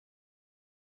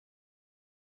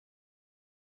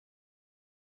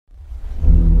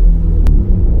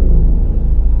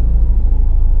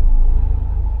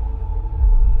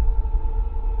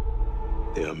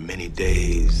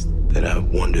days that I've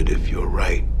wondered if you're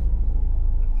right,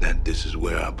 that this is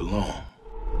where I belong.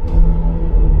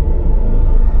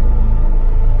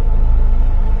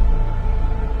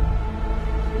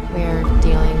 We're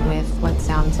dealing with what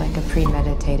sounds like a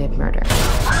premeditated murder.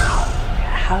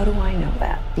 How do I know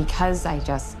that? Because I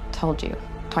just told you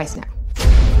twice now.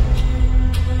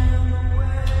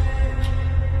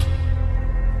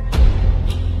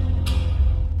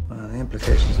 Well, the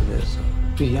implications of this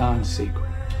are beyond secret.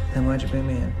 Then why'd you bring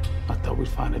me in? I thought we'd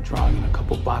find a drawing and a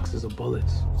couple boxes of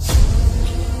bullets.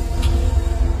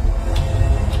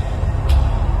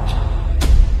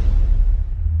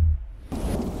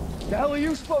 The hell are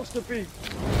you supposed to be?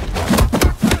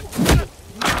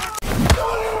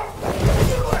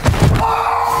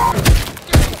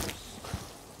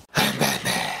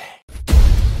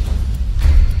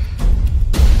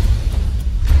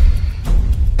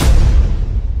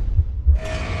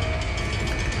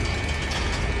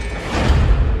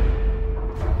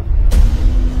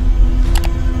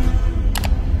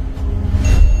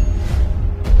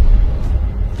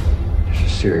 There's a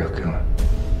serial killer.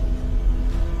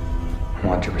 I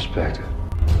want your perspective.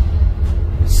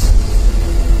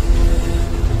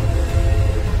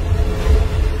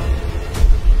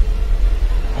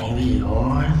 Maybe you're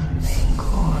the main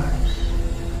course.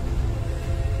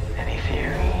 Any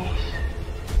theories?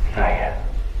 Not yet.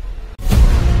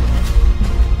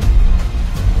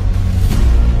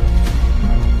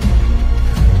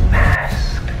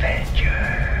 Masked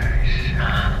Avengers.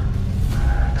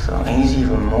 So he's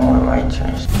even more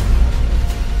righteous.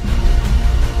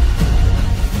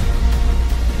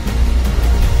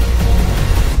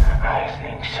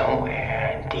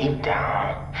 Somewhere deep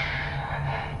down,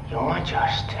 you're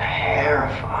just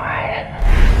terrified.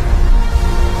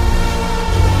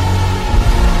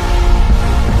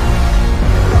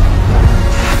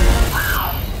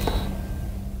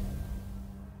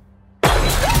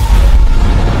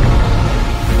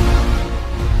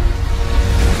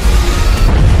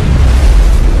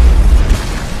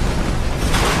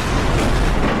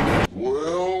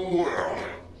 Well,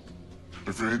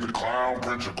 if it ain't the clown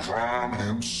prince of crime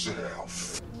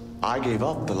himself. I gave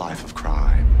up the life of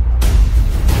crime.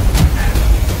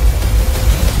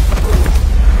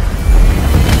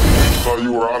 Thought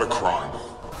you were out of crime.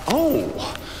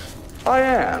 Oh, I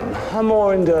am. I'm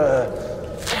more into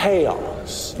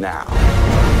chaos now.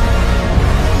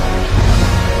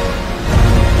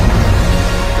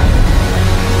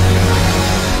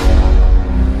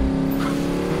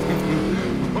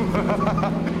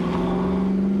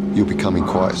 You're becoming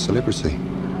quite a celebrity.